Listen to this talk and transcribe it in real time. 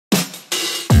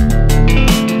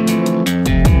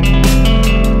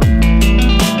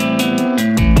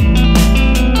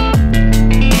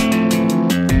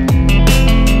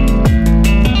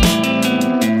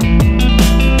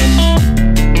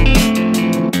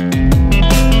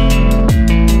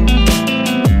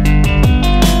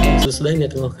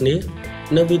គ្នា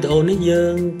នៅវីដេអូនេះយើ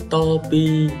ងតពី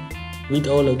វីដេ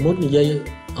អូលើកមុននិយាយ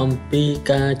អំពី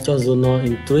ការចុះ journal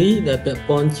entry ដែលពាក់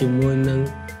ព័ន្ធជាមួយនឹង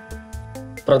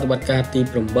ប្រតិបត្តិការទី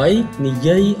8និ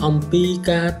យាយអំពី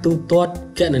ការទូទាត់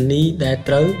គណនីដែល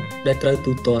ត្រូវ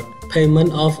ទូទាត់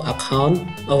payment of account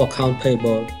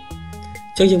payable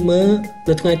ចឹងយើងមើល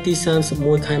នៅថ្ងៃទី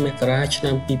31ខែមករាឆ្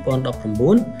នាំ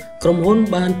2019ក្រុមហ៊ុន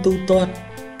បានទូទាត់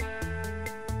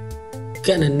គ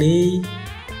ណនី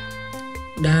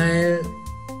ដែល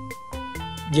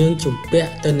យើងជំពា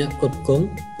ក់ទៅអ្នកផ្គត់ផ្គង់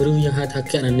ឬយើងហៅថា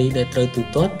គណនីដែលត្រូវទូ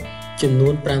ទាត់ចំនួ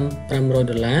ន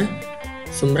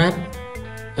$500សម្រាប់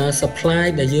supply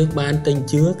ដែលយើងបានទិញ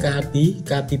ជឿកាល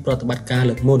ពីប្រតិបត្តិការ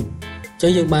លើកមុនអញ្ចឹ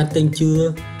ងយើងបានទិញជឿ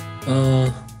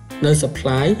នៅ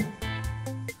supply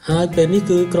ហើយពេលនេះ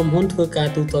គឺក្រុមហ៊ុនធ្វើការ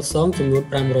ទូទាត់សងចំនួន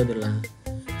$500អ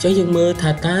ញ្ចឹងយើងមើល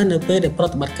ថាតើនៅពេលដែលប្រ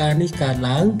តិបត្តិការនេះកើត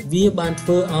ឡើងវាបានធ្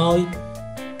វើឲ្យ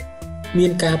មា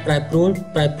នការប្រែប្រួល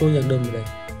យ៉ាងដូចម្តេច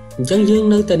អញ្ចឹងយើង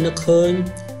នៅតែនឹកឃើញ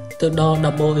ទៅដល់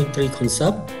double entry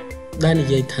concept ដែលនិ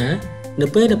យាយថានៅ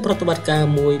ពេលដែលប្រតិបត្តិការ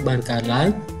មួយបានកើតឡើង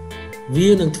វា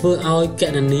នឹងធ្វើឲ្យគ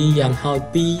ណនីយ៉ាងហោច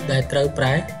2ដែលត្រូវប្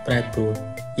រែប្រួល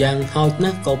យ៉ាងហោចណា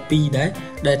ស់ក៏2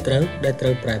ដែលត្រូវ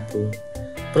ប្រែប្រួល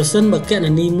ប្រសិនបើគណ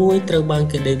នីមួយត្រូវបាន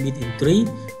គេ debit entry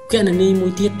គណនីមួ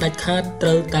យទៀតដាច់ខាតត្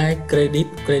រូវតែ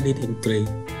credit entry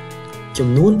ចំ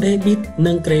នួន debit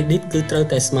និង credit គឺត្រូវ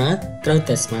តែស្មើ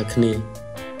គ្នា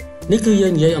នេះគឺយើ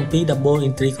ងនិយាយអំពី double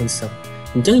entry concept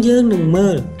អញ្ចឹងយើងនឹង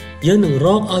រ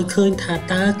កឲ្យឃើញថា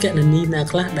តើគណនីណា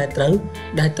ខ្លះដែលត្រូ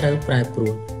វប្រែប្រួ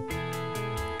ល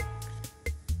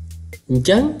អញ្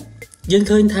ចឹងយើង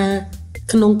ឃើញថា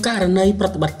ក្នុងករណីប្រ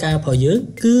តិបត្តិការរបស់យើង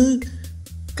គឺ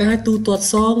ការទូទាត់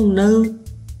សងនៅ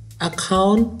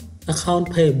account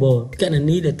payable គណ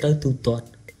នីដែលត្រូវទូទាត់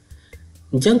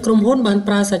អញ្ចឹងក្រុមហ៊ុនបាន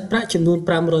ប្រើសាច់ប្រាក់ចំនួន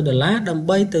$500ដើម្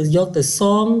បីទៅយកទៅស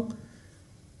ង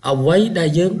អ្វីដែល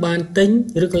យើងបានទិញ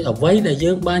ឬក៏អ្វីដែល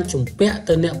យើងបានជំពាក់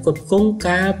ទៅអ្នកផ្គត់ផ្គង់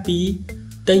កាលពី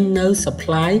ទិញនៅ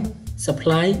supply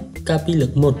កាលពីលើ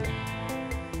កមុន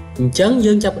អញ្ចឹង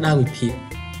យើងចាប់ផ្ដើមវិភាគ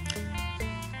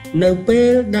នៅពេ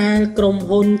លដែលក្រុម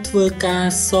ហ៊ុនធ្វើការ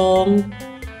សង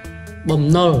បំ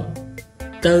ណុល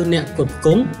ទៅអ្នកផ្គត់ផ្គ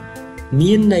ង់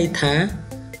មានន័យថា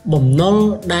បំណុល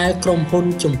ដែលក្រុមហ៊ុន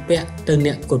ជំពាក់ទៅ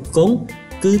អ្នកផ្គត់ផ្គង់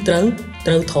គឺត្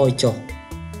រូវថយចុះ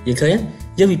យើងឃើញ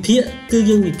យើងវិ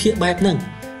ភាគបែបហ្នឹង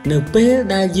នៅពេល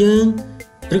ដែលយើង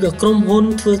ឬក៏ក្រុមហ៊ុន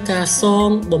ធ្វើការសង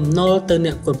បំណុលទៅ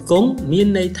អ្នកផ្គត់ផ្គង់មាន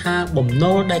ន័យថាបំ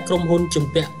ណុលដែលក្រុមហ៊ុនជំ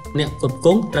ពាក់អ្នកផ្គត់ផ្គ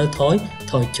ង់ត្រូវថ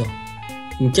យចុះ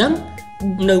អញ្ចឹង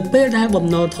នៅពេលដែលបំ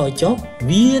ណុលថយចុះ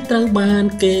វាត្រូវបាន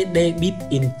គេ debit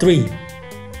entry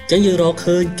អញ្ចឹងយើងរក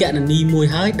ឃើញគណនីមួយ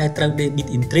ហើយដែលត្រូវ debit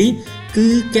entry គឺ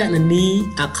គណនី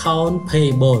account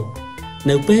payable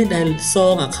នៅពេលដែលស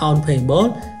ង account payable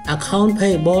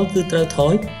គឺត្រូវថ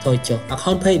យចុះ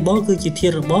account payable គឺជាធា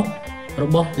តុរ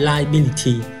បស់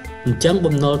liability អញ្ចឹង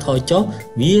បំណុលថយចុះ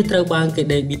វាត្រូវបានគេ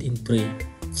debit entry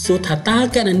សួរថាតើ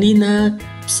គណនីណា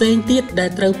ផ្សេងទៀតដែល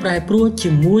ត្រូវប្រែប្រួល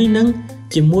ជាមួយនឹង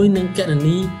គណ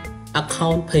នី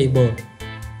account payable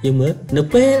យើងមើលនៅ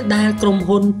ពេលដែលក្រុម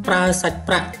ហ៊ុនប្រើសាច់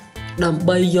ប្រាក់ដើម្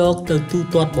បីយកទៅទូ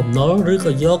ទាត់បំណុលឬ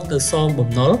ក៏យកទៅសងបំ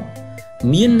ណុល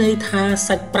មានន័យថា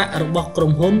សាច់ប្រាក់របស់ក្រុ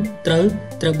មហ៊ុនត្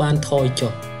រូវបានថយ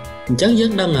ចុះអញ្ចឹងយើ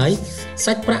ងដឹងហើយ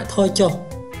សាច់ប្រាក់ថយចុះ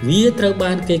វាត្រូវ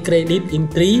បានគេ credit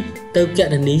entry ទៅគ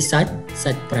ណនីសាច់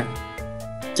ប្រាក់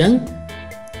អញ្ចឹង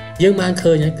យើងបាន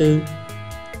ឃើញហើយគឺ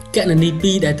គណនី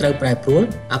2ដែលត្រូវប្រែប្រួល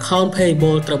account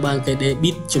payable ត្រូវបានគេ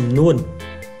debit ចំនួន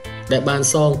ដែលបាន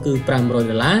សងគឺ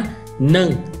$500និង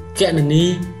គណនី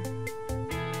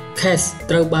cash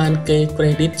ត្រូវបានគេ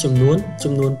credit ចំនួន$500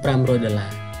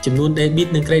ចំនួន debit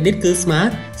និង credit គឺស្មើ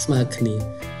គ្នា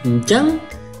អញ្ចឹង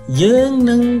យើង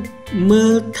នឹងមើ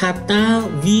លថាតើ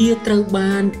វាត្រូវ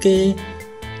បានគេ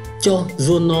ចុះ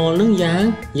journal នឹងយ៉ាង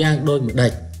ដូចម្ដេ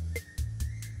ច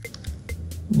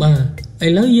បាទឥ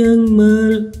ឡូវយើងមើល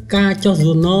ការចុះ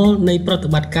journal នៃប្រតិ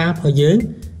បត្តិការរបស់យើង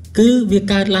គឺវា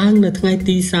កើតឡើងនៅថ្ងៃ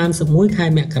ទី31ខែ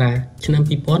មករាឆ្នាំ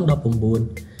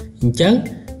2019អញ្ចឹង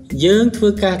យើងធ្វើ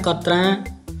ការកត់ត្រា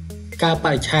ការប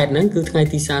រិច្ឆេទហ្នឹងគឺថ្ងៃ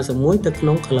ទី31ទៅក្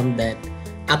នុង column date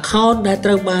account ដែលត្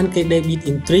រូវបានគេ debit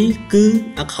entry គឺ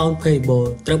account payable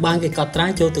ត្រូវបានគេកត់ត្រា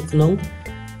ចូលទៅក្នុង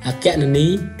គណនី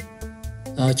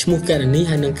ឈ្មោះគណនី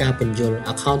ហើយនឹងការពន្យល់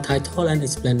account title and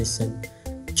explanation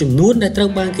ចំនួនដែលត្រូវ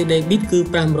បានគេ debit គឺ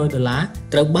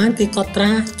$500ត្រូវបានគេកត់ត្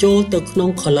រាចូលទៅក្នុង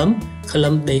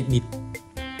column debit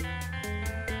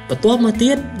បន្ទាប់មក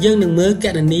ទៀតយើងនឹងមើលគ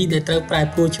ណនីដែលត្រូវប្រែ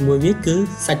ប្រួលជាមួយវាគឺ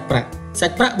សាច់ប្រា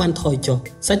ក់បានថយចុះ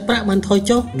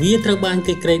វាត្រូវបាន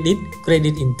គេ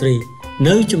credit entry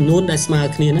នៅចំនួនដែលស្មើ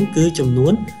គ្នាហ្នឹងគឺចំនួ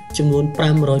ន$500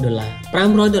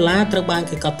 $500ត្រូវបាន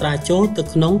គេកត់ត្រាចូលទៅ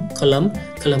ក្នុង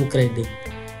column credit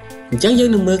ចឹងយើង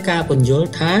នឹងមើលការបញ្យល់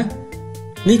ថា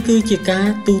នេះគឺជាការ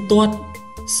ទូទាត់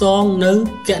សងនៅ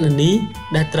គណនី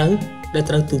ដែលត្រូ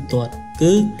វទូទាត់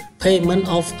គឺ payment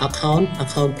of account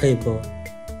payable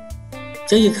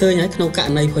ចឹងយើងឃើញហើយក្នុងករ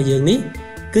ណីរបស់យើងនេះ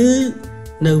គឺ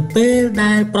នៅពេល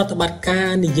ដែលប្រតិបត្តិការ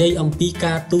និយាយអំពី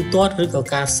ការទូទាត់ឬក៏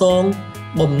ការសង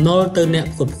បំណុលទៅអ្នក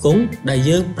ផ្គត់ផ្គង់ដែល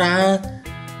យើងប្រើ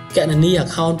គណនី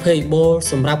account payable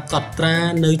សម្រាប់កត់ត្រា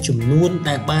នៅចំនួន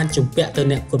ដែលបានជំពាក់ទៅ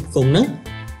អ្នកផ្គត់ផ្គង់ហ្នឹង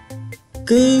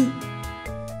គឺ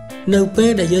នៅពេ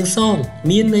លដែលយើងសង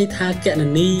មានន័យថាគណ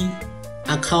នី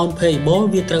account payable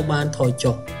វាត្រូវបានថយ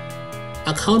ចុះ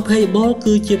account payable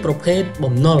គឺជាប្រភេទ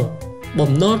បំណុល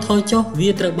ថយចុះវា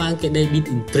ត្រូវបានគេ debit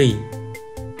entry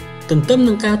ទន្ទឹម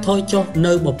នឹងការថយចុះ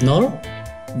នៅបំណុល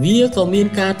វាក៏មាន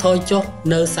ការថយចុះ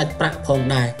នៅសាច់ប្រាក់ផង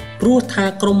ដែរព្រោះថា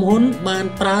ក្រុមហ៊ុនបាន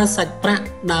ប្រើសាច់ប្រាក់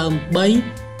ដើម្បី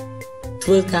ធ្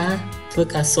វើ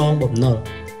ការសងបំណុលអ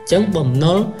ញ្ចឹងបំ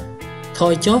ណុលថ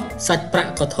យចុះសាច់ប្រា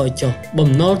ក់ក៏ថយចុះបំ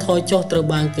ណុលថយចុះត្រូវ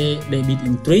បានគេ debit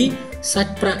entry សា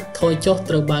ច់ប្រាក់ថយចុះ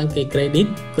ត្រូវបានគេ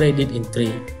credit entry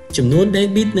ចំនួន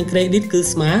debit និង credit គឺ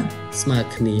ស្មើ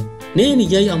គ្នានេះនិ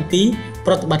យាយអំពី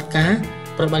ប្រតិបត្តិការ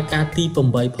ទី8រ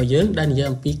បស់យើងដែលនិយាយ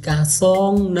អំពីការស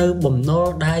ងនៅបំណុល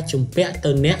ដែលជំពាក់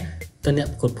ទៅអ្នក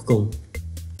ផ្គត់ផ្គង់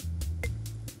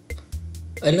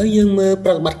ឥឡូវយើងមើលប្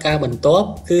រតិបត្តិការបន្ទាប់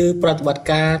គឺប្រតិបត្តិ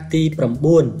ការទី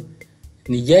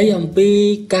9និយាយអំពី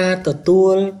ការទទួ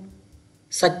ល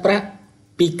សាច់ប្រាក់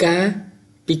ពី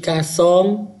ការសង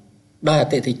ដោយអ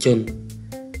តិថិជន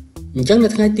អញ្ចឹងនៅ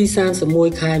ថ្ងៃទី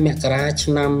31ខែមករា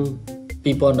ឆ្នាំ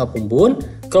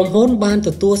2019ក្រុមហ៊ុនបានទ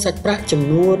ទួលសាច់ប្រាក់ចំ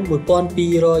នួន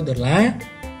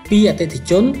$1,200ពីអតិថិ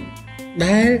ជន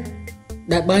ដែល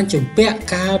បានជំពាក់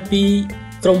កាលពី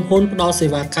ក្រុមហ៊ុនផ្ដល់សេ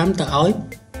វាកម្មទៅឲ្យ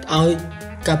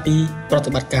កាលពីប្រ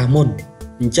តិបត្តិការមុន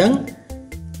អញ្ចឹង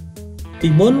ពី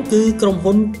មុនគឺក្រុម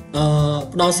ហ៊ុន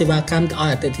ផ្ដល់សេវាកម្មទៅឲ្យ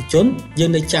អតិថិជនយើ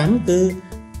ងនៅចាំគឺ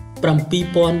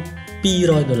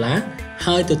$7,200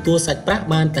ហើយទទួលសាច់ប្រាក់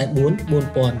បានតែ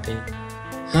4,000ទេ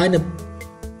ហើយនៅ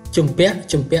ជំពាក់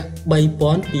$3,200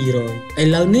ឥ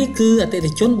ឡូវនេះគឺអតិ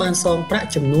ថិជនបានសងប្រាក់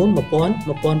ចំនួន$1,200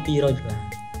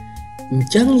អញ្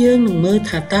ចឹងយើងនឹងមើល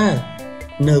ថាតើ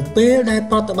នៅពេលដែល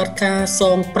ប្រតិបត្តិការស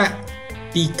ងប្រាក់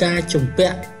ពីការជំពា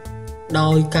ក់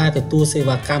ដោយការទទួលសេ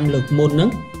វាកម្មលើកមុនហ្នឹង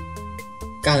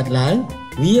កើតឡើង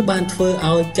វាបានធ្វើ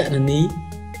ឲ្យគណនី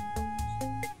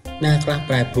ណាខ្លះ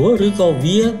ប្រែប្រួលឬក៏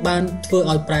វាបានធ្វើ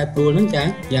ឲ្យប្រែប្រួលហ្នឹង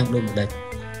យ៉ាងដូចម្ដេច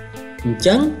អញ្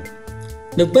ចឹង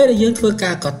នៅពេលដែលយើងធ្វើ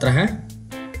ការកត់ត្រា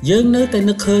យើងនៅតែ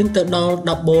នឹកឃើញទៅដល់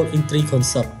double entry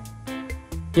concept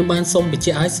ខ្ញុំបានសូមបញ្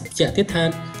ជាក់ទៀតថា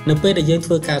នៅពេលដែលយើង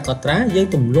ធ្វើការកត់ត្រាយើង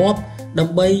ទម្លាប់ដើ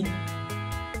ម្បី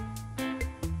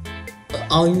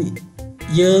ឲ្យ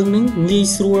យើងនឹងងាយ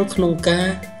ស្រួលក្នុងការ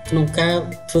ធ្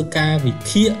វើការវិ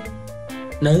ភាគ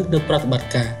នៅប្រតិបត្តិ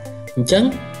ការអញ្ចឹង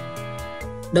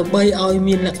ដើម្បីឲ្យ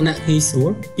មានលក្ខណៈងាយស្រួ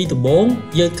លពីដំបូង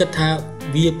យើងគិតថា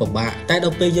វាពិបាកតែដ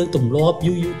ល់ពេលយើងទម្លាប់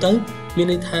យូរទៅមាន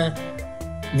ន័យថា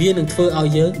វានឹងធ្វើឲ្យ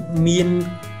យើងមាន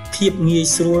ភាពងាយ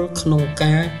ស្រួលក្នុង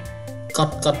ការក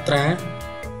ត់ត្រា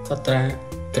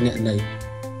គណនី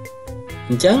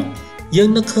អញ្ចឹងយើង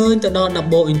នឹកឃើញទៅដល់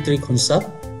double entry concept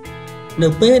នៅ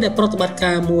ពេលដែលប្រតិបត្តិ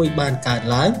ការមួយបានកើត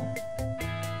ឡើង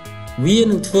វា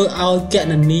នឹងធ្វើឲ្យគ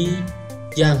ណនី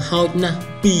យ៉ាងហោចណាស់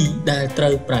2ដែលត្រូ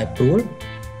វប្រែប្រួល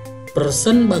ប្រ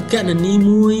សិនបើគណនី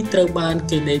មួយត្រូវបាន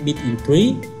គេ debit entry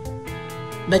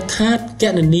ដាច់ខាតគ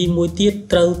ណនីមួយទៀត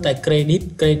ត្រូវតែ credit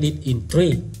entry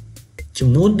ចំ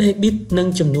នួន debit និង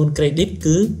ចំនួន credit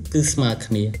គឺស្មើ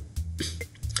គ្នា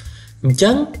អញ្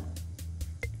ចឹង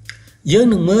យើង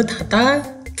នឹងមើលថាតើ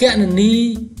គណនី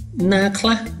ណាខ្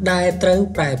លះដែលត្រូវ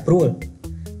ប្រែប្រួល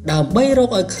ដើម្បីរក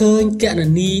ឲ្យឃើញគណ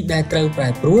នីដែលត្រូវប្រែ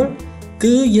ប្រួល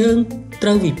គឺយើងត្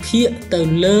រូវវិភាគទៅ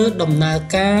លើដំណើរ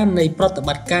ការនៃប្រតិប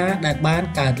ត្តិការដែលបាន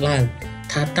កើតឡើង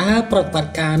ថាតើប្រតិបត្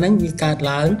តិការហ្នឹងវាកើត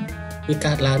ឡើង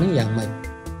នឹងយ៉ាងម៉េច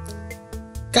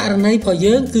ករណីរបស់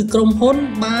យើងគឺក្រុមហ៊ុន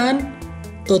បាន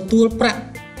ទទួលប្រាក់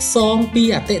សងពី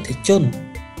អតិថិជន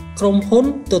ក្រុមហ៊ុន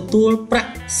ទទួលប្រា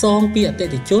ក់សងពីអតិ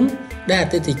ថិជនដែលអ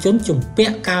តិថិជនជំពា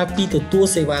ក់កាលពីទទួល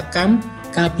សេវាកម្ម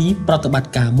កាលពីប្រតិបត្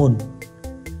តិការមុន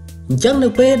អញ្ចឹងនៅ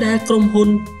ពេលដែលក្រុមហ៊ុន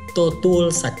ទទួល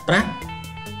សាច់ប្រាក់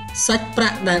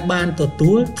ដែលបានទ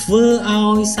ទួលធ្វើ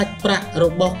ឲ្យសាច់ប្រាក់រ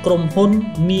បស់ក្រុមហ៊ុន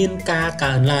មានការ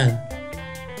កើនឡើង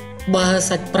បើ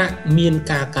សាច់ប្រាក់មាន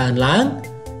ការកើនឡើង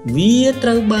វាត្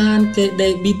រូវបានគេ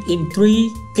debit entry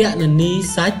គណនី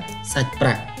សាច់ប្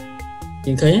រាក់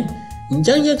ឃើញទេអញ្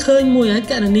ចឹងយើងឃើញមួយហើយ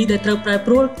គណនីដែលត្រូវប្រែ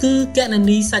ប្រួលគឺគណ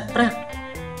នីសាច់ប្រាក់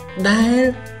ដែល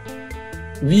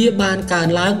វាបានកើន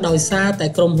ឡើងដោយសារតែ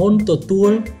ក្រុមហ៊ុនទទួ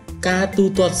លការទូ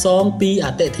ទាត់សងពីអ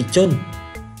តិថិជន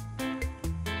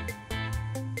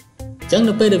អញ្ចឹង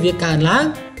នៅពេលដែលវាកើនឡើង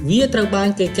វាត្រូវបាន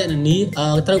គេកណនី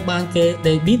ត្រូវបានគេ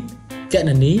debit កណ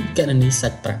នីសា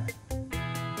ច់ប្រាក់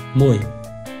មួយអ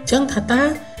ញ្ចឹងថាតើ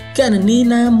កណនី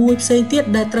ណាមួយផ្សេងទៀត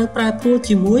ដែលត្រូវប្រែប្រួល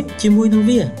ជាមួយនឹង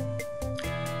វា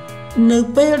នៅ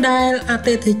ពេលដែលអ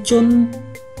តិថិជន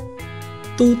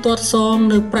ទូទាត់សង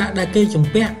នៅប្រាក់ដែលគេជំ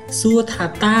ពាក់សួរថា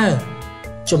តើ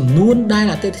ចំនួនដែល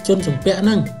អតិថិជនជំពាក់ហ្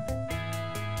នឹង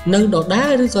នៅដដែ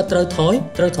លឬក៏ត្រូវថយ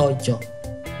ចុះ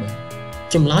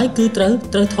ចម្លើយគឺត្រូវ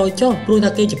ថយចុះព្រោះ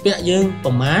ថាគេជំពាក់យើង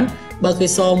ប្រមាណបើគេ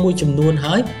សងមួយចំនួន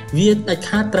ហើយវាដាច់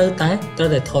ខាតត្រូវតែ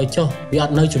ថយចុះវាអ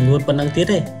ត់នៅចំនួនប៉ុណ្ណឹងទៀត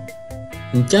ទេ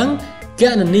អញ្ចឹងគ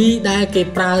ណនីដែលគេ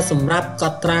ប្រើសម្រាប់ក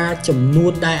ត់ត្រាចំនួ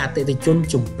នដែលអតិថិជន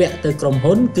ជំពាក់ទៅក្រុម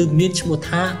ហ៊ុនគឺមានឈ្មោះ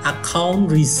ថា account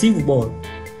receivable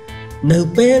នៅ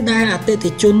ពេលដែលអតិ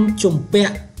ថិជនជំពា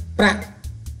ក់ប្រាក់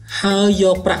ហើយយ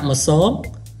កប្រាក់មកសង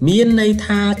មានន័យ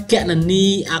ថាគណនី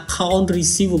account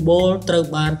receivable ត្រូវ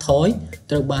បានថយ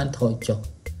ចុះ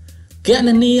គណ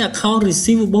នី account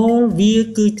receivable វា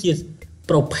គឺជា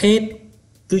ប្រភេ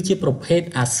ទ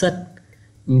asset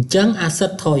អញ្ចឹង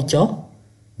asset ថយចុះ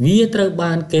វាត្រូវ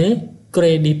បានគេ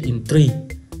credit entry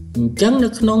អញ្ចឹងនៅ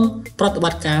ក្នុងប្រតិប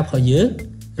ត្តិការរបស់យើង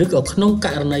ឬក៏ក្នុងក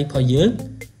រណីរបស់យើង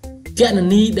គណ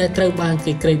នីដែលត្រូវបាន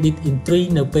គេ credit entry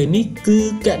នៅពេលនេះគឺ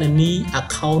គណនី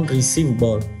account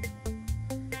receivable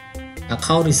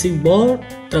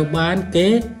ត្រូវបានគេ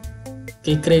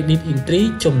credit entry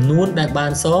ចំនួនដែលបា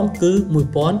នសងគឺ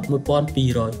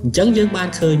 1200 អញ្ចឹងយើងបាន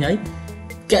ឃើញហើយ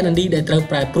គណនីដែលត្រូវ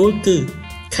ប្រែប្រួលគឺ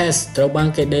cash ត្រូវបាន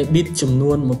គេ debit ចំ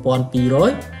នួន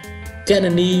 1200 គណ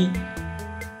នី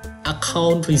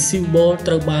account receivable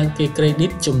ត្រូវបានគេ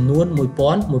credit ចំនួន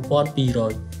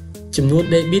 1200 ចំនួន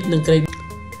debit និង credit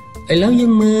ឥឡូវយើ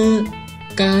ងមើល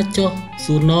ការចុះ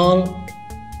journal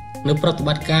នៅប្រតិប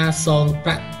ត្តិការសងប្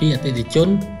រាក់ពីអតិថិជន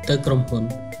ទៅក្រុមហ៊ុន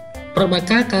ប្រតិបត្តិ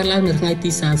ការកើតឡើងនៅថ្ងៃទី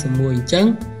31អញ្ចឹង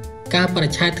ការបរិ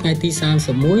ច្ឆេទថ្ងៃទី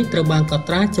31ត្រូវបានកត់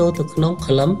ត្រាចូលទៅក្នុង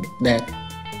column date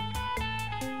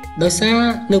ដោយសារ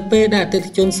នៅពេលដែលអតិ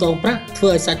ថិជនសងប្រាក់ធ្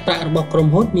វើឲ្យសាច់ប្រាក់របស់ក្រុម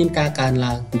ហ៊ុនមានការកើន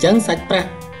ឡើងអញ្ចឹងសាច់ប្រាក់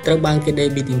ត្រូវបានគេ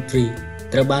debit entry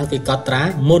ត្រូវបានគេកត់ត្រា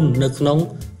មុននៅក្នុង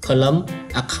column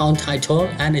account title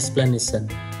and explanation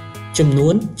ចំនួ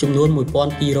ន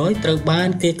 1200 ត្រូវបាន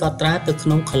គេកត់ត្រាទៅក្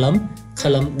នុង column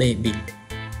debit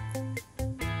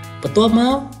បន្ទាប់ម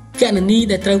កគណនី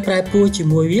ដែលត្រូវប្រែប្រួលជា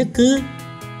មួយវាគឺ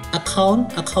account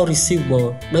receivable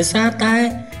ដោយសារតែ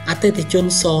អតិថិជន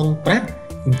សងប្រាក់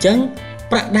អញ្ចឹង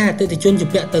ប្រាក់ដែលអតិថិជនជំ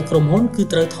ពាក់ទៅក្រុមហ៊ុនគឺ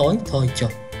ត្រូវថយ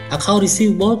ចុះ account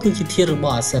receivable គឺជាធាតុរប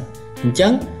ស់ asset អញ្ចឹ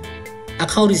ង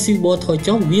account receivable ថយ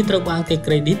ចុះវាត្រូវបានគេ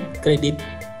credit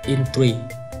entry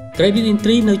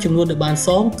នៅចំនួនដែលបានស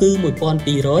ងគឺ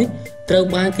 1200 ត្រូវ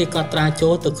បានគេកត់ត្រាចូ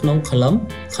លទៅក្នុង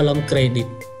column credit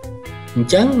អ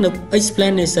ញ្ចឹងនៅ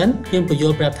explanation ខ្ញុំបញ្យ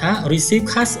ល់ប្រាប់ថា receive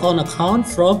cash on account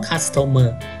from customer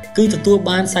គឺទទួល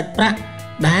បានសាច់ប្រាក់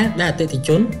ដែលអតិថិជ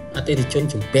ន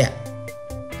ជំពាក់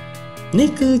នេះ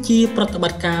គឺជាប្រតិប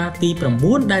ត្តិការទី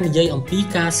9ដែលនិយាយអំពី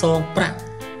ការសងប្រាក់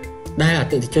ដែលអ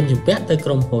តិថិជនជំពាក់ទៅក្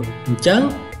រុមហ៊ុនអញ្ចឹង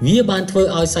វាបានធ្វើ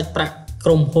ឲ្យសាច់ប្រាក់ក្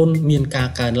រុមហ៊ុនមានការ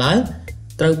កើនឡើង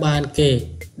ត្រូវបានគេ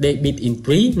debit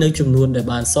entry នៅចំនួនដែល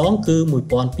បានសងគឺ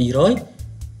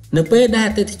 1200 នៅពេលដែល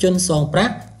អតិថិជនសងប្រា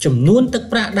ក់ចំនួនទឹក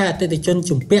ប្រាក់ដែលអតិថិជន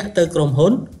ជំពាក់ទៅក្រុមហ៊ុ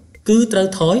នគឺត្រូវ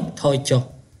ថយចុះ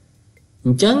អ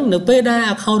ញ្ចឹងនៅពេលដែល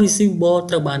account receivable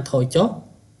ត្រូវបានថយចុះ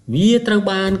វាត្រូវ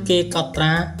បានគេកត់ត្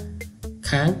រា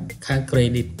ខាង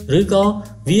credit ឬក៏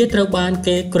វាត្រូវបាន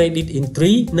គេ credit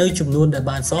entry នៅចំនួនដែល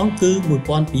បានសងគឺ 1200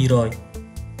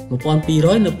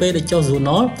 នៅពេលដែលចុះ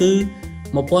journal គឺ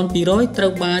 1200 ត្រូ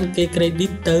វបានគេ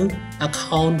credit ទៅ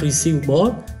account receivable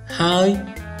ហើយ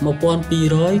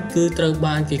1200 គឺត្រូវ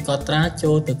បានគេកត់ត្រា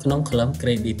ចូលទៅក្នុង column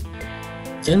credit អ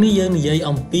ញ្ចឹងនេះយើងនិយាយ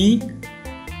អំពី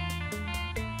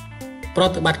ប្រ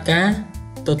តិបត្តិការ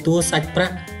ទទួលសាច់ប្រា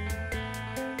ក់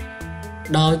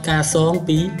ដោយការសង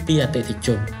ពីអតិថិជ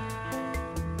នឥ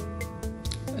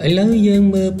ឡូវយើង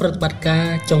មើលប្រតិបត្តិការ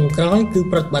ចុងក្រោយគឺ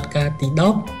ប្រតិបត្តិការទី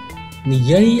10និ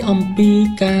យាយអំពី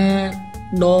ការ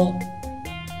ដក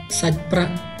សាច់ប្រា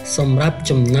ក់សម្រាប់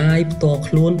ចំណាយផ្ទាល់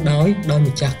ខ្លួនដោយ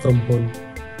ម្ចាស់ក្រុមហ៊ុន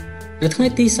នៅថ្ងៃ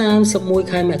ទី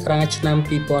31ខែមករាឆ្នាំ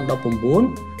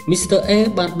2019 Mr. A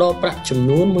បានដកប្រាក់ចំ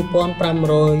នួន$1,500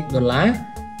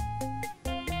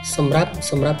សម្រា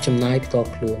ប់ចំណាយផ្ទាល់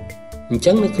ខ្លួនអញ្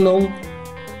ចឹងនៅក្នុង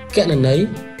គណនី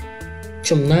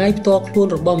ចំណាយផ្ទាល់ខ្លួន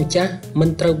របស់ម្ចាស់មិន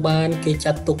ត្រូវបានគេ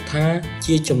ចាត់ទុកថា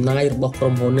ជាចំណាយរបស់ក្រុ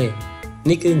មហ៊ុនទេ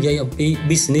នេះគឺនិយាយអំពី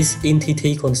business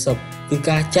entity concept គឺ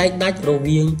ការចែកដាច់រ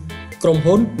វាងក្រុម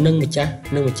ហ៊ុននិងម្ចាស់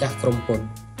ក្រុមហ៊ុន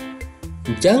អ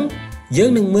ញ្ចឹងយើ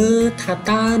ងនឹងមើលថា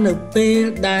តើនៅពេល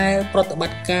ដែលប្រតិប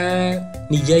ត្តិការ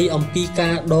និយាយអំពី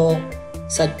ការដក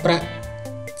សាច់ប្រាក់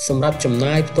សម្រាប់ចំ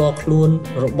ណាយផ្ទាល់ខ្លួន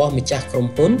របស់ម្ចាស់ក្រុម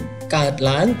ហ៊ុនកើត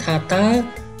ឡើងថាតើ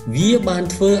វាបាន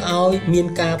ធ្វើឲ្យមាន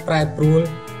ការប្រែប្រួល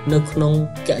នៅក្នុង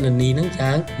គណនីហ្នឹង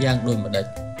យ៉ាងដូចម្ដេច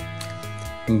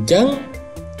អញ្ចឹង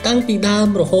តាំងពីដើម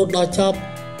រហូតដល់ចប់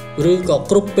ឬក៏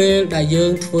គ្រប់ពេលដែលយើ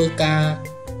ងធ្វើការ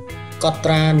កត់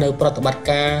ត្រានៅប្រតិបត្តិ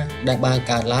ការដែលបាន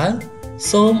កើតឡើង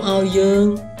សូមឲ្យយើង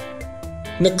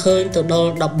នឹកឃើញទៅដ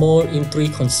ល់ double entry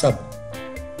concept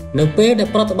នៅពេលដែល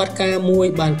ប្រតិបត្តិការមួយ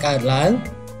បានកើតឡើង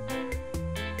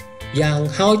យ៉ាង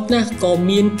ហោចណាស់ក៏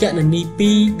មានគណនី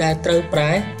2ដែលត្រូវប្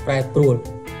រែប្រួល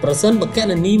ប្រសិនបើគ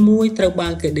ណនីមួយត្រូវបា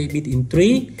នគេ debit entry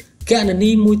គណនី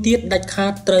មួយទៀតដាច់ខា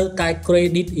តត្រូវតែ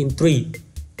credit entry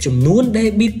ចំនួន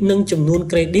debit និងចំនួន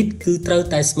credit គឺត្រូវ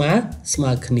តែស្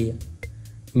មើគ្នា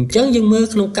អញ្ចឹងយើងមើល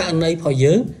ក្នុងករណីរបស់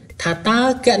យើងថាតើ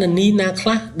គណនីណាខ្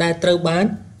លះដែលត្រូវបាន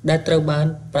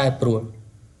ប្រែប្រួល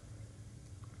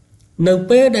នៅ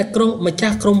ពេលដែលម្ចា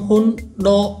ស់ក្រុមហ៊ុន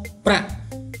ដកប្រាក់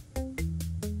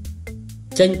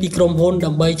ចេញពីក្រុមហ៊ុនដើ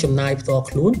ម្បីចំណាយផ្ទាល់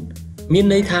ខ្លួនមាន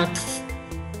ន័យថា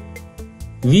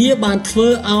វាបានធ្វើ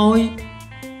ឲ្យ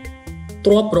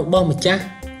ទ្រព្យរបស់ម្ចាស់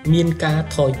មានការ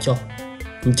ថយចុះ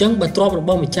អញ្ចឹងបើទ្រព្យរប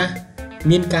ស់ម្ចាស់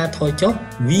មានការថយចុះ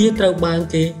វាត្រូវបាន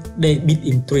គេ debit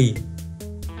entry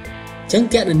អញ្ចឹង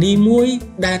គណនីមួយ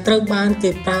ដែលត្រូវបានគេ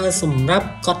ប្រើសម្រាប់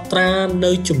កត់ត្រា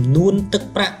នៅចំនួនទឹក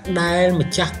ប្រាក់ដែលម្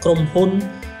ចាស់ក្រុមហ៊ុន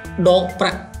ដកប្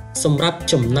រាក់សម្រាប់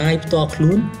ចំណាយផ្ទាល់ខ្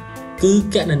លួនគឺ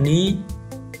គណនី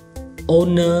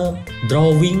owner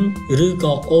drawing ឬ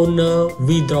ក៏ owner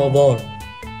withdrawal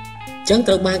អញ្ចឹង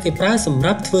ត្រូវបានគេប្រើសម្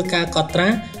រាប់ធ្វើការកត់ត្រា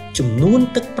ចំនួន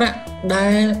ទឹកប្រាក់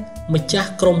ដែលម្ចាស់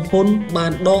ក្រុមហ៊ុនបា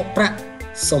នដកប្រាក់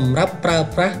សម្រាប់ប្រើ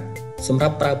ប្រាស់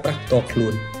ផ្ទាល់ខ្លួ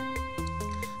ន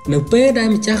នៅពេលដែល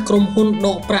ម្ចាស់ក្រុមហ៊ុនដ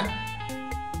កប្រាក់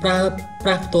ប្រើប្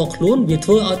រាស់ផ្ទាល់ខ្លួនវាធ្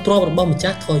វើឲ្យទ្រព្យរបស់ម្ចា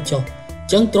ស់ថយចុះអ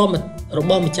ញ្ចឹងទ្រព្យរ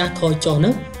បស់ម្ចាស់ថយចុះហ្នឹ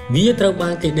ងវាត្រូវបា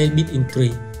នគេ debit entry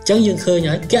អញ្ចឹងយើងឃើញ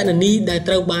ហើយគណនីដែល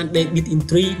ត្រូវបាន debit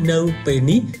entry នៅពេល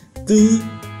នេះគឺ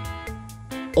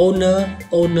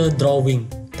owner drawing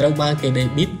ត្រូវបានគេ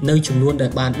debit នៅចំនួនដែ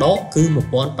លបានដកគឺ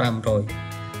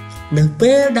 1,500 នៅ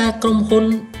ពេលដែលក្រុមហ៊ុន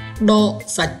ដក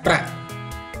សាច់ប្រាក់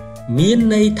មាន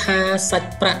ន័យថាសាច់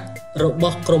ប្រាក់រប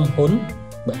ស់ក្រុមហ៊ុន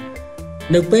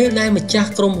នៅពេលដែលម្ចាស់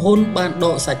ក្រុមហ៊ុនបានដ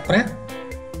កសាច់ប្រាក់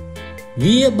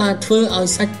វាបានធ្វើឲ្យ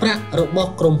សាច់ប្រាក់របស់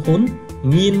ក្រុមហ៊ុន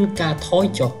មានការថយ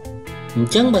ចុះអ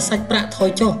ញ្ចឹងបើសាច់ប្រាក់ថយ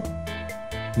ចុះ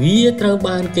វាត្រូវ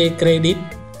បានគេ credit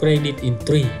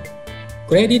entry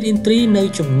នៅ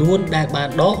ចំនួនដែលបាន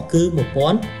ដកគឺ 1,500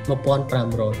 អ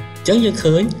ញ្ចឹងយើ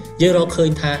ងរកឃើ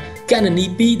ញថាគណនី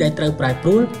2ដែលត្រូវប្រែប្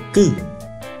រួលគឺ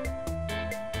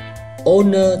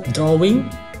owner drawing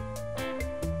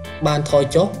បានថយ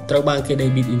ចុះត្រូវបានគេ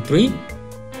debit entry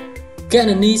គ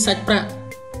ណនីសាច់ប្រាក់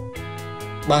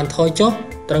បានថយចុះ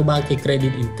ត្រូវបានគេ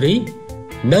credit entry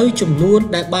នៅចំនួន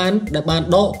ដែលបាន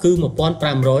ដកគឺ 1,500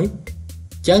 អ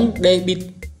ញ្ចឹង debit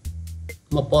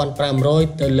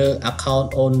 1,500 ទៅលើ account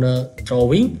owner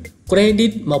drawing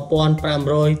credit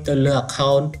 1,500 ទៅលើ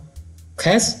account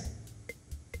cash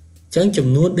អញ្ចឹងចំ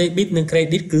នួន debit និង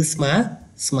credit គឺស្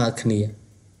មើគ្នា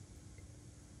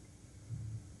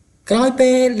ក្រោយ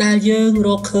ពេលដែលយើងរ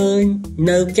កឃើញ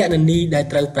នៅគណនីដែល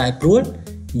ត្រូវប្រែប្រួល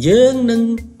យើងនឹង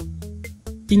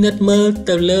ពិនិត្យមើល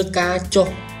ទៅលើការចុះ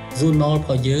journal រប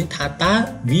ស់យើងថាតើ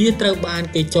វាត្រូវបាន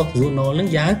គេចុះ journal នឹង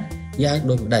យ៉ាង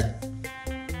ដូចម្ដេច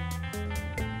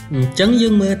អញ្ចឹងយើ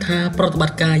ងមើលថាប្រតិប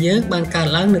ត្តិការយើងបានកើត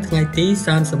ឡើងនៅថ្ងៃទី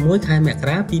31ខែមក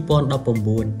រា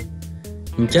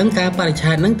2019អញ្ចឹងការបរិច្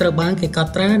ឆេទនឹងត្រូវបានគេក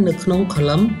ត់ត្រានៅក្នុង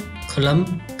column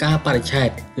ការបរិច្ឆេទ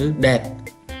គឺ date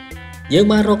យើង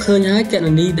បានរកឃើញហើយគណ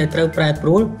នីដែលត្រូវប្រែប្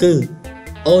រួលគឺ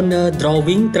owner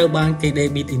drawing ត្រូវបានគេ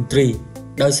debit entry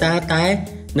ដោយសារតែ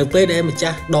នៅពេលដែលម្ចា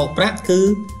ស់ដកប្រាក់គឺ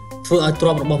ធ្វើឲ្យទ្រ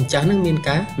ព្យរបស់ម្ចាស់នឹងមាន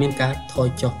ការថយ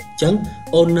ចុះអញ្ចឹង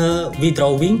owner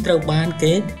withdrawing ត្រូវបាន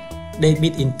គេ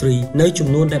debit entry នៅចំ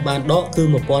នួនដែលបានដកគឺ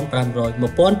 1,500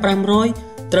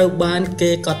 ត្រូវបាន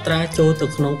គេកត់ត្រាចូលទៅ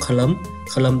ក្នុង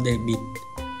column debit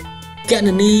គណ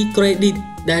នី credit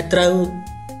ដែលត្រូវ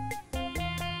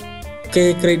គេ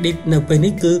credit នៅពេល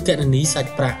នេះគឺគណនីសា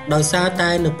ច់ប្រាក់ដោយសារតែ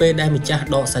នៅពេលដែលម្ចាស់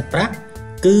ដកសាច់ប្រាក់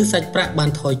គឺសាច់ប្រាក់បាន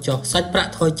ថយចុះសាច់ប្រា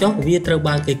ក់ថយចុះវាត្រូវ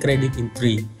បានគេ credit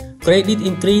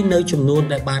entry នៅចំនួន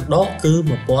ដែលបានដកគឺ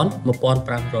 1,500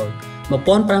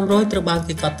 ត្រូវបាន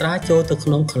គេកត់ត្រាចូលទៅក្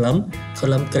នុង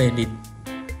column credit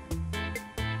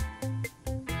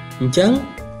អញ្ចឹង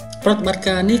ប្រតិបត្តិ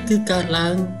ការនេះគឺកើតឡើ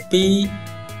ងពី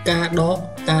ការដក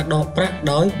ប្រាក់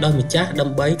ដោយម្ចាស់ដើ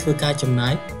ម្បីធ្វើការចំណា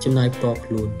យផ្ទាល់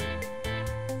ខ្លួន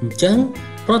អញ្ចឹង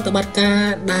ប្រតិបត្តិការ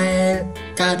ដែល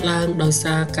កើតឡើងដោយ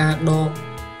សារការដក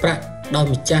ប្រាក់ដោយ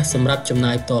ម្ចាស់សម្រាប់ចំ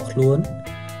ណាយផ្ទាល់ខ្លួន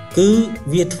គឺ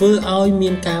វាធ្វើឲ្យមា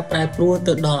នការប្រែប្រួល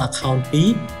ទៅដល់ account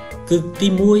 2 គឺទី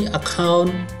1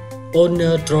 account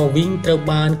owner drawing ត្រូវ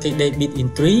បានគេ debit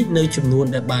entry នៅចំនួន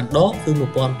ដែលបានដកគឺ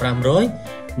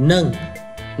 1500 និង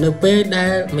នៅពេលដែ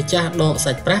លម្ចាស់ដក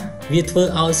សាច់ប្រាក់វាធ្វើ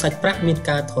ឲ្យសាច់ប្រាក់មាន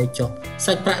ការថយចុះ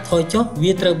សាច់ប្រាក់ថយចុះ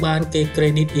វាត្រូវបានគេ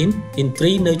credit in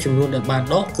entry នៅចំនួនដែលបាន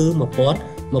ដកគឺ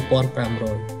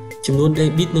 1500 ចំនួន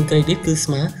debit និង credit គឺ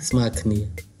ស្មើគ្នា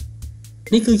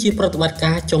នេះគឺជាប្រតិបត្តិ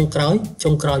ការចុងក្រោយ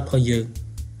របស់យើង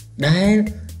ដែល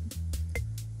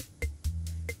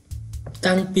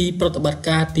តាំងពីប្រតិបត្តិ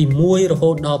ការទី1រហូ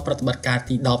តដល់ប្រតិបត្តិការ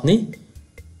ទី10នេះ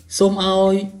សូម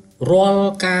ឲ្យរាល់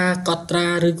ការកត់ត្រា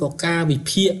ឬក៏ការវិ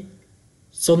ភាគ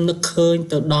សូមនឹកឃើញ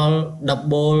ទៅដល់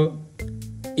double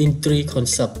entry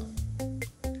concept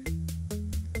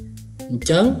អញ្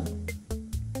ចឹង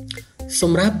ស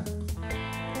ម្រាប់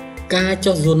ការ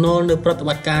ចុះ journal នៅប្រតិប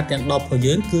ត្តិការទាំង10របស់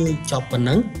យើងគឺចប់ប៉ុណ្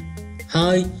ណឹង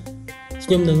ហើយខ្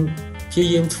ញុំនឹងព្យា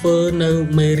យាមធ្វើនៅ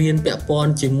មេរៀនពាក់ព័ន្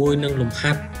ធជាមួយនឹងលំ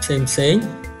ហាត់ផ្សេងៗ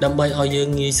ដើម្បីឲ្យយើង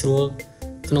ងាយស្រួល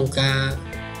ក្នុងការ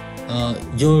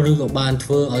យល់ឬក៏បានធ្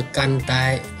វើឲ្យកាន់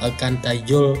តែ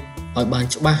យល់ឲ្យបាន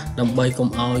ច្បាស់ដើម្បីកុំ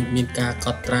ឲ្យមានការក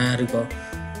ត់ត្រាឬក៏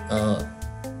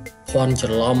ភ័ន្តច្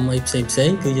រឡំអីផ្សេង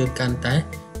ៗគឺយើងកាន់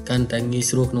តែងាយ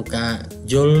ស្រួលក្នុងការ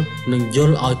យល់និងយ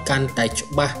ល់ឲ្យកាន់តែច្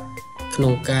បាស់ក្នុ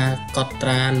ងការកត់ត្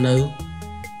រា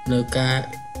នៅការ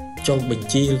ចុះបញ្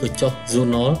ជីឬក៏ចុះ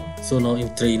journal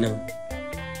entry ហ្នឹង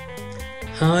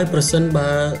ហើយប្រសិន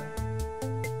បើ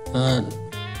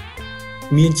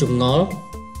មានចម្ងល់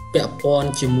ពាក់ព័ន្ធ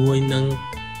ជាមួយនឹង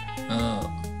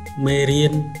មេរៀ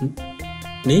ន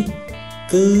នេះ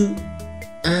គឺ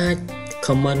អាច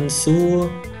comment សួរ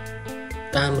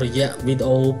តាមរយៈវីដេ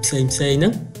អូផ្សេងៗហ្នឹ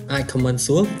ងអាច comment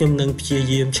សួរខ្ញុំនឹងព្យា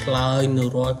យាមឆ្លើយនៅ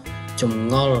រាល់ចម្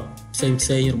ងល់ផ្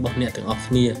សេងៗរបស់អ្នកទាំងអស់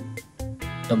គ្នា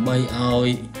ដើម្បីឲ្យ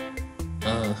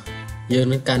យើង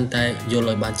នឹងកាន់តែយល់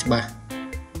ឲ្យបានច្បាស់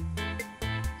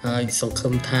ហើយសង្ឃឹ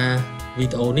មថាវី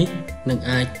ដេអូនេះនឹង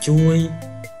អាចជួយ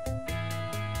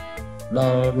ដ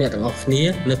ល់អ្នកទាំងអស់គ្នា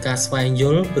នៅការស្វែងយ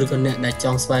ល់ឬក៏អ្នកដែលច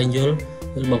ង់ស្វែងយល់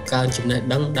ឬបង្កើនចំណេះ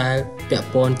ដឹងដែលពាក់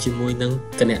ព័ន្ធជាមួយនឹង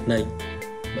គណនេយ្យ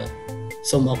បាទ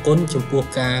សូមអរគុណចំពោះ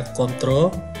ការគ្រប់គ្រ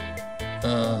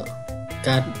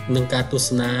ងការទស្ស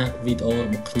នាវីដេអូរ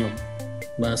បស់ខ្ញុំ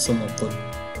បាទសូមអរគុណ